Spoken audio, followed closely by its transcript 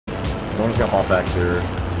Someone's got ball back here.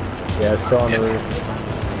 Yeah, it's still on the roof.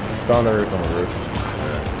 Still on the roof.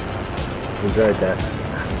 He's right there.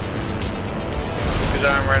 His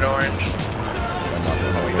arm right orange.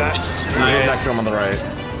 He's next to him on the right.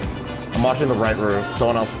 I'm watching the right roof.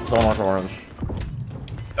 Someone watch orange.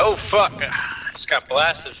 Oh fuck! Just got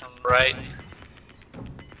blasted from the right.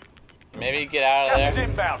 Maybe get out of Gas is there.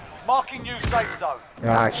 inbound. Marking new safe zone.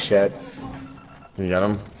 Ah, shit. Can you get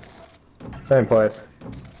him? Same place.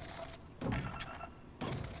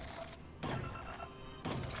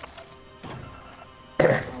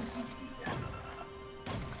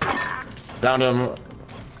 Downed him.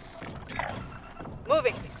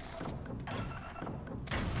 Moving.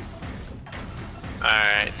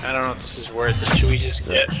 Alright, I don't know if this is worth it. Should we just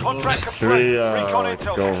get Contract Should complete. we Recon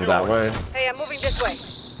intel go over that way? Hey, I'm moving this way.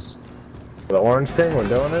 The orange thing we're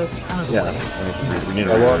doing this? Yeah. We need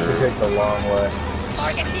I will have to to take the long way.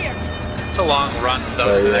 Target here. It's a long run though,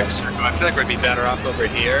 Oh, to the yeah. next circle. I feel like we'd be better off over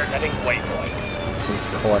here. Heading waypoint.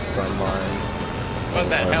 Collect my mines. What,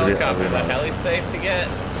 that helicopter, the heli safe to get?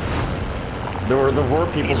 There were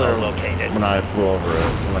people there located. when I flew over it.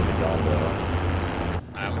 I'm gonna get going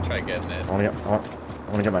though. I'm gonna try getting it. I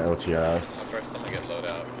wanna get my OTS. First, I'm gonna get load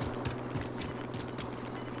out.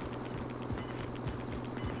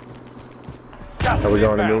 Gas Are we is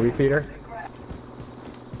going to inbound. movie theater?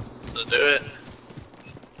 Let's do it.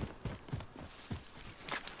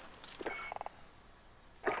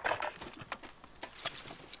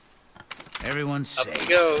 Everyone's Up we safe.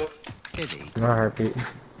 go. Pity. No heartbeat.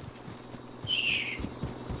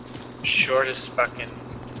 Shortest fucking.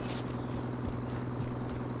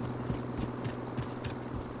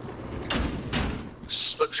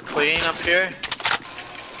 This looks clean up here.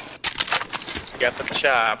 Got the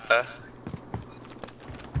chopper.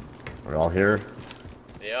 We're all here.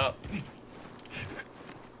 Yep.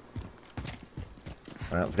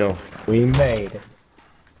 Alright, let's go. We made.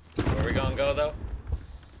 Where we gonna go though?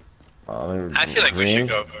 I feel like we should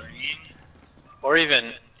go green. Or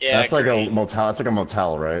even, yeah, That's like green. a motel. It's like a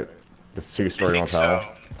motel, right? It's a I two-story think motel. so.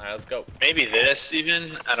 Alright, let's go. Maybe this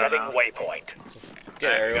even? I don't know. Waypoint. Just Alright,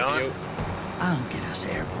 get aerial going. view. I'll get us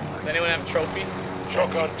Does airborne. anyone have a trophy?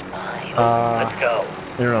 Shotgun. Let's go.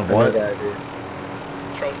 You know I know what? that, dude.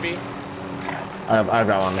 Trophy? I've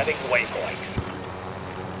got one. Heading waypoint.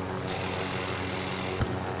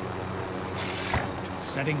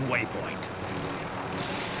 Setting waypoint.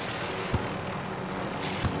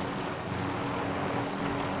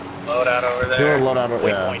 Load out over Do a there. loadout.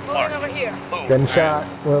 Yeah. Waypoint Moving marked. over here. Move. Getting shot.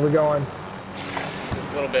 Where are we going?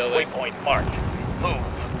 This little building. Waypoint marked. Move.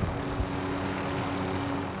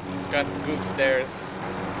 It's got the goop stairs.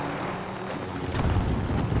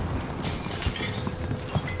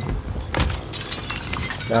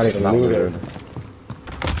 Not even Not looted. looted.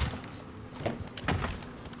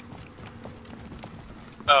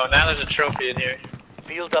 Oh, now there's a trophy in here.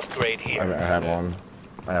 Field upgrade here. I have one.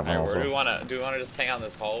 I have one Alright, where do we also. wanna just hang out in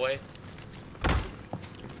this hallway?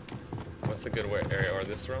 What's a good area, or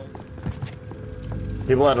this room?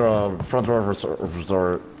 People at front door of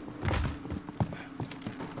resort.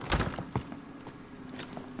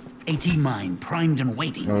 AT mine primed and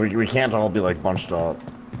waiting. No, we can't all be like bunched up.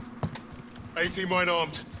 AT mine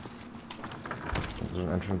armed. There's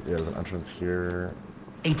an entrance. Yeah, there's an entrance here.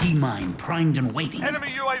 AT mine primed and waiting. Enemy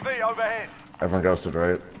UAV overhead. Everyone ghosted,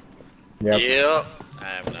 right? Yep. Yep.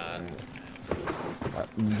 I am not.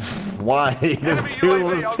 Why? There's Enemy two. UAV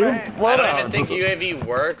There's two overhead. I don't even loadouts. think UAV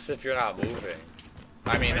works if you're not moving.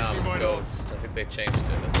 I mean, Ghost. I think they changed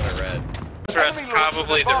it. That's what I read. That's Enemy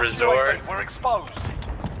probably the launches resort. UAV. We're exposed.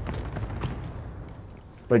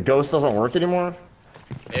 Wait, Ghost doesn't work anymore?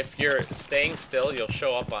 If you're staying still, you'll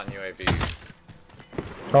show up on UAVs.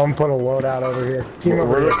 Come put a loadout over here. Team over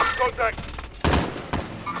Where- here. Contact.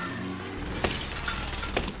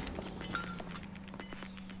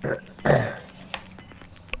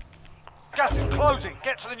 Gas is closing.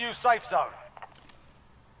 Get to the new safe zone.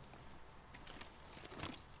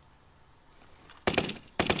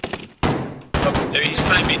 Oh, there, he's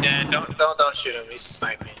sniping, Dan. Don't shoot him. He's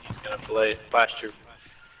sniping. He's gonna blast your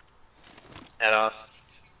head off.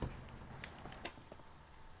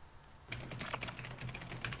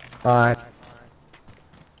 Alright.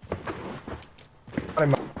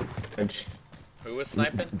 Who was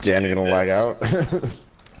sniping? Dan, you gonna lag out?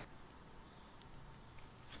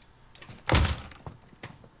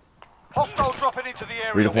 Hostile dropping into the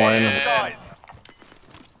area. Redeploying. Watch the skies.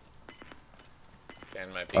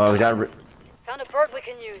 Dan might be. Oh, we got. Found a bird we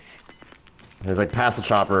can use. He's like past the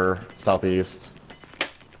chopper, southeast.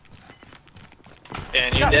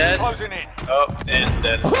 Dan, you Gas is dead? closing in. Oh, Dan's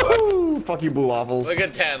dead as fuck. Woo! Fuck you, blue waffles. Look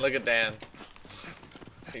at Dan. Look at Dan.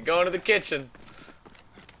 You going to the kitchen.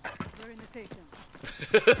 We're in the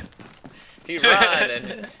station. He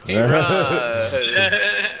run. He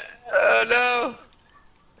run. Oh no!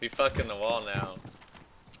 He fucking the wall now.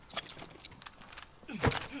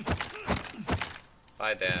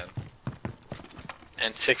 Bye, Dan.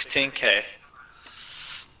 And 16k.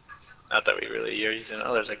 Not that we really are using.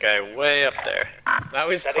 Oh, there's a guy way up there. Now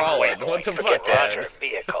he's crawling. What the fuck, Dan?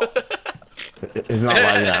 He's not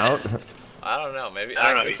lagging out. I don't know. Maybe I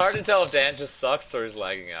don't know, it's hard to tell if Dan just sucks or he's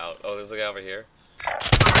lagging out. Oh, there's a guy over here.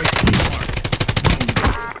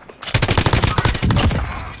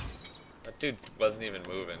 That dude wasn't even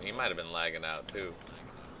moving. He might have been lagging out too.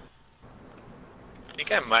 I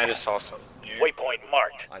think I might have saw something here. Waypoint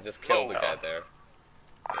marked. I just killed the guy there.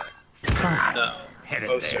 No. Headed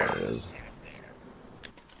Closer. there. There it is.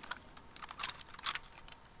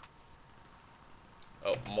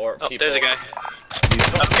 Oh, more Oh, people. there's a guy.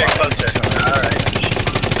 I'm getting closer. Alright.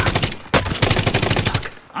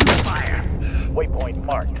 Under fire. Waypoint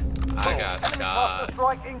marked. I got Enemy cluster shot.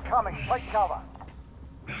 strike incoming. Take cover.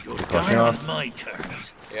 You'll Clutching die on us. my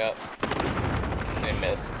terms. Yep. They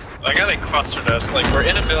missed. I got they clustered us. Like, we're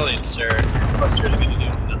in a building, sir. Clusters are gonna do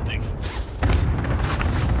nothing.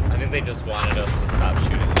 I think they just wanted us to stop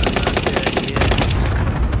shooting.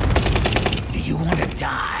 Do you want to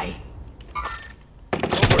die?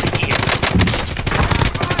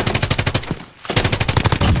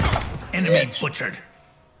 Enemy butchered.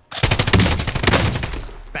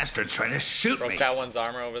 Bastards trying to shoot Broke me. that one's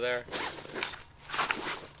armor over there.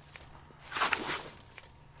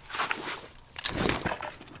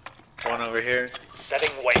 One over here. Setting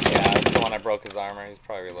waypoint. Yeah, that's the one I broke his armor. He's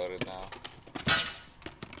probably reloaded now.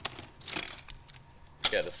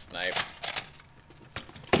 Get a snipe.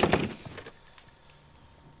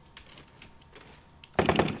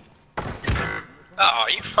 Oh, are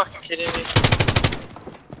you fucking kidding me?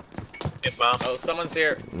 Get bomb. Oh, someone's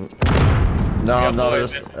here. No, Yeah, no,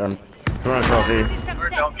 boys. there's throwing a trophy. Or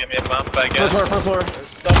don't give me a bump, I First guess. floor, first floor. There's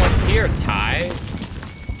someone here, Ty.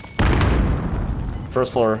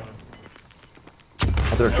 First floor. I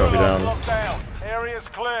threw a trophy down. Locked down. Area's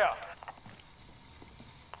clear.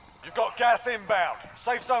 You've got gas inbound.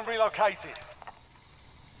 Safe zone relocated.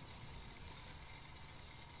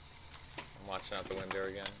 I'm watching out the window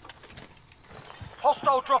again.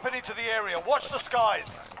 Hostile dropping into the area. Watch the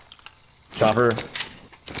skies. Chopper.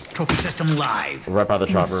 Trophy system live. Right by the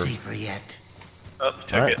Ain't chopper. safer yet. Oh,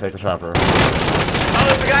 took Alright, it. take the chopper. Oh,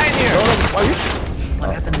 there's a guy in here!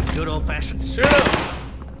 What happened to good old-fashioned Shoot him!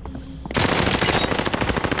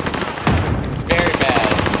 Very bad.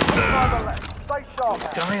 Further left. Stay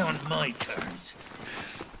sharp. Die on my terms.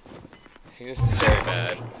 He was very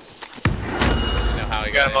bad. You know how he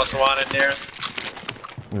You got got him most wanted near.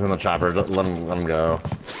 He's in the chopper. Let him go.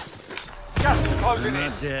 Gas is closing in.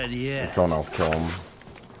 Not dead yet. Someone else kill him.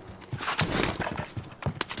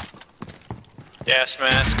 Gas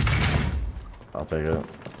mask. I'll take it.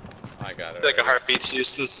 I got I it. feel like a already. heartbeat's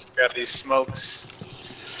useless. Grab these smokes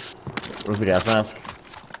Where's the gas mask?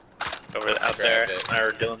 over out there. Grabbed it.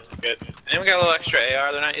 Or Dylan's good. Anyone got a little extra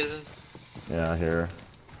AR they're not using? Yeah, here.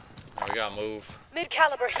 Oh, we gotta move.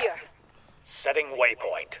 Mid-caliber here. Setting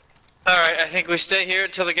waypoint. Alright, I think we stay here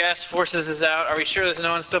until the gas forces us out. Are we sure there's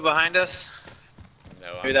no one still behind us?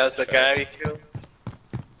 No, Maybe that was the guy we killed.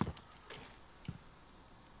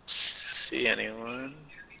 See anyone?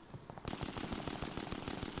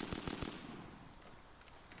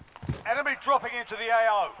 Enemy dropping into the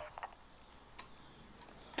AO.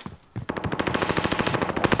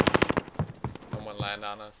 Someone land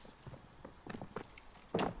on us.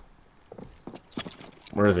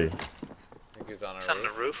 Where is he? I think he's on It's a on the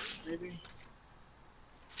roof. roof, maybe?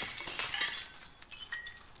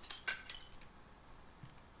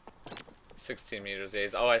 $16 meters. Yeah,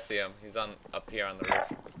 oh, I see him. He's on up here on the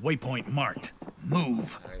roof. Waypoint marked.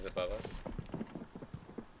 Move. Now he's above us.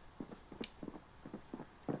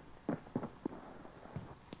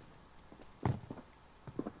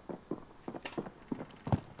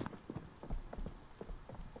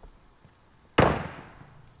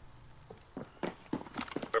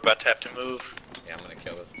 We're about to have to move. Yeah, I'm gonna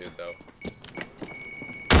kill this dude though.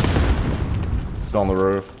 Still on the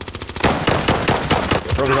roof.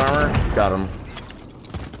 Broke his armor. Got him.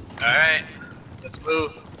 Alright, let's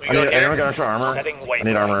move. We I go need, here? anyone got extra armor? Setting I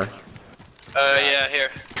need armor. Yeah, here.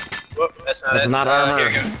 Whoop, that's not That's it. not armor.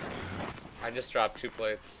 Here you go. I just dropped 2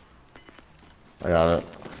 plates. I got it.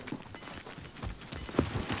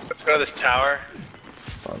 Let's go to this tower.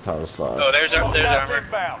 Oh, tower slide. Oh, there's Got gas armor.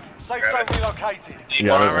 inbound. Safe Grab zone it. relocated. Need You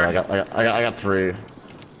more got it? armor? I got 3. Okay,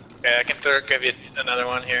 I can give you another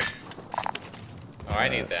one here. Oh, I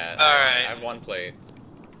need that. Alright. I have 1 plate.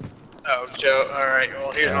 Oh, Joe. Alright,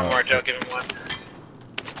 well, here's one more, Joe. Give him one.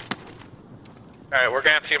 Alright, we're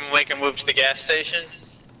gonna have to make a move to the gas station.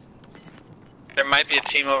 There might be a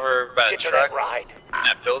team over by the Get to truck. that ride. In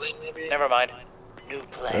that building, maybe? Never mind. New Yeah,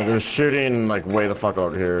 plan. they're shooting like way the fuck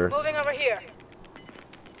out here. Moving over here.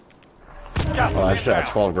 Gas Oh, is actually, that's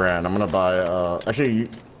inbound. 12 grand. I'm gonna buy, actually,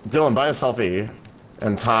 Dylan, buy a selfie.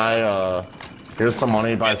 And Ty, here's some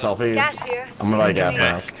money, buy a selfie. Gas here. I'm gonna buy a gas Okay.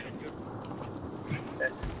 mask.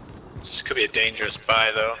 This could be a dangerous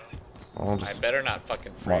buy, though. I'll I just, better not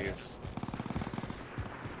fucking freeze.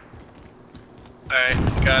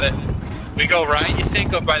 Alright, got it. We go right, you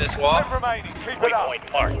think? Go by this wall? 10 remaining. Keep it up.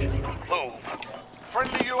 Waypoint marked. Move.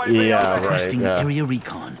 Friendly UAV yeah, overhead. right, Requesting yeah. area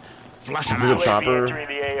recon. Flush them Do the out. chopper, Entering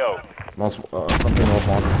the AO. most, something most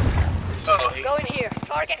wanted. Oh, he... Going here.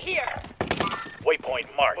 Target here. Waypoint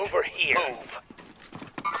marked. Over here. Move.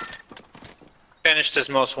 finished his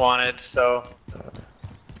most wanted, so...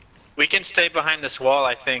 We can stay behind this wall,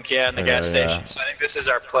 I think, yeah, in the gas Yeah. station. So I think this is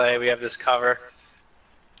our play. We have this cover.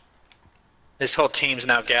 This whole team's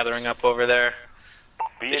now gathering up over there.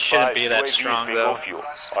 They shouldn't be that strong, though.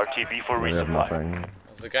 RTB for We have nothing.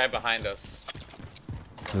 There's a guy behind us.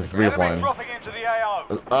 There's Enemy redeploying. dropping into the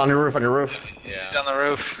AO. On your roof, on your roof. He's Yeah. on the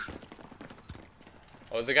roof.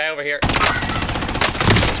 Oh, there's a guy over here.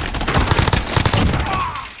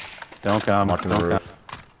 Don't come. Watching the Don't roof. come.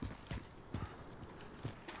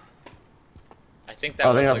 I think that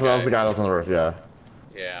I think was that was the guy that was on the roof, yeah.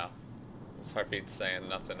 Yeah. His heartbeat's saying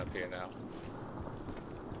nothing up here now.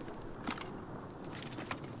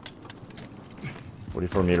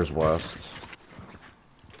 44 meters west.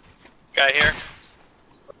 Guy here.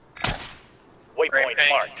 Waypoint Right.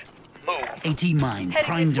 marked. Move. AT mine Heading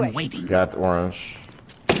primed this way. and waiting. Got orange.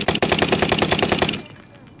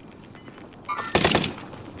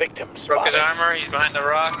 Victim Broke his spotted. armor. He's behind the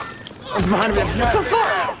rock. Behind me. Gas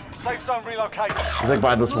inbound. Safe zone relocated. He's like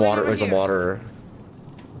by this water, like the water.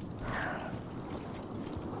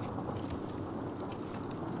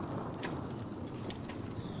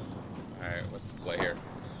 Alright, what's the play here?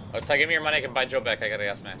 Oh, Ty, give me your money. I can buy Joe back. I got a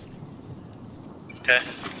gas mask. Okay.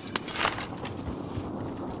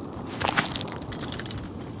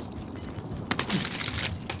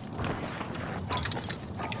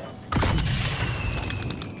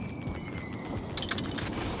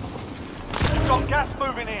 Got gas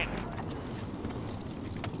moving in.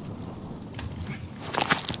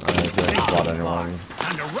 I didn't spot anyone.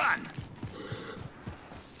 Time to run.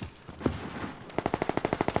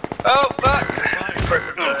 Oh, fuck!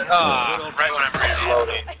 Oh, right when I'm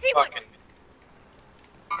reloading. I see one. Fucking...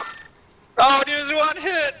 Oh, he was one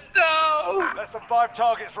hit! No! Less than 5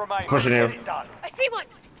 targets remain. Pushing Get you. it done. I see one.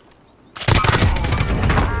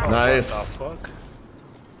 Nice.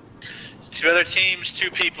 Two other teams, 2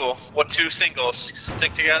 people. What, 2 singles?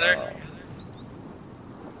 Stick together?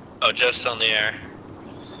 Oh, just on the air.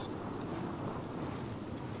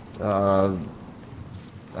 I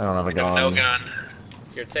don't have a gun. No gun.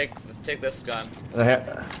 Here, take this gun.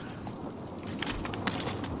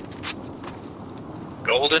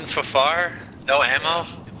 Golden Fafar? No ammo?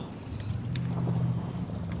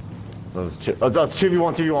 That's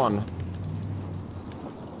 2v1, 2v1.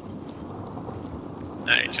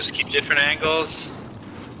 Alright, just keep different angles.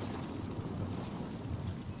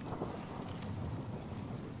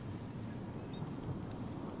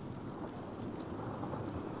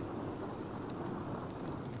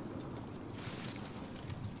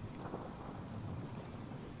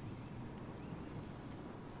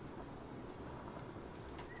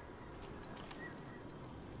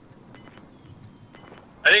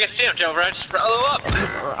 I think I see him, Joe, right? Just follow up.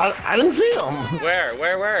 I didn't see him.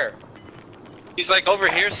 Where? He's like over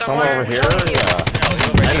here somewhere. Somewhere over here? Yeah. No, he's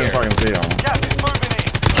over I here. didn't fucking see him. Gas is moving in.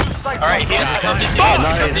 Safe Alright, zone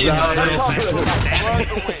he's relocated.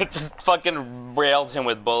 Nice. Just fucking railed him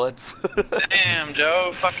with bullets. Damn,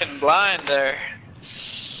 Joe, fucking blind there.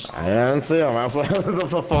 I didn't see him. I was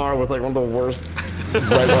the far with like one of the worst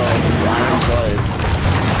red iron sights.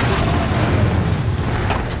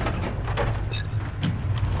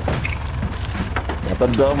 Got the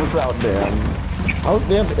dub without Dan. How is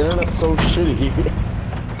Dan's internet so shitty?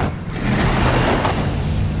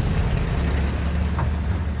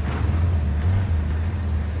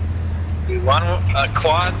 We won a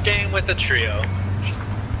quad game with a trio.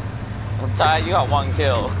 Well, Ty, you got 1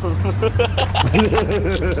 kill. Well,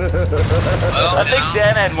 I think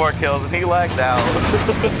Dan had more kills and he lagged out.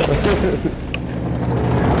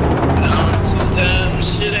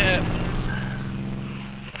 Sometimes shit happens.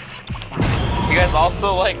 You guys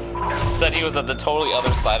also, like, said he was at the totally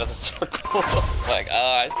other side of the circle. Like,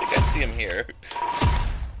 I think I see him here.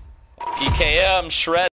 PKM, shred.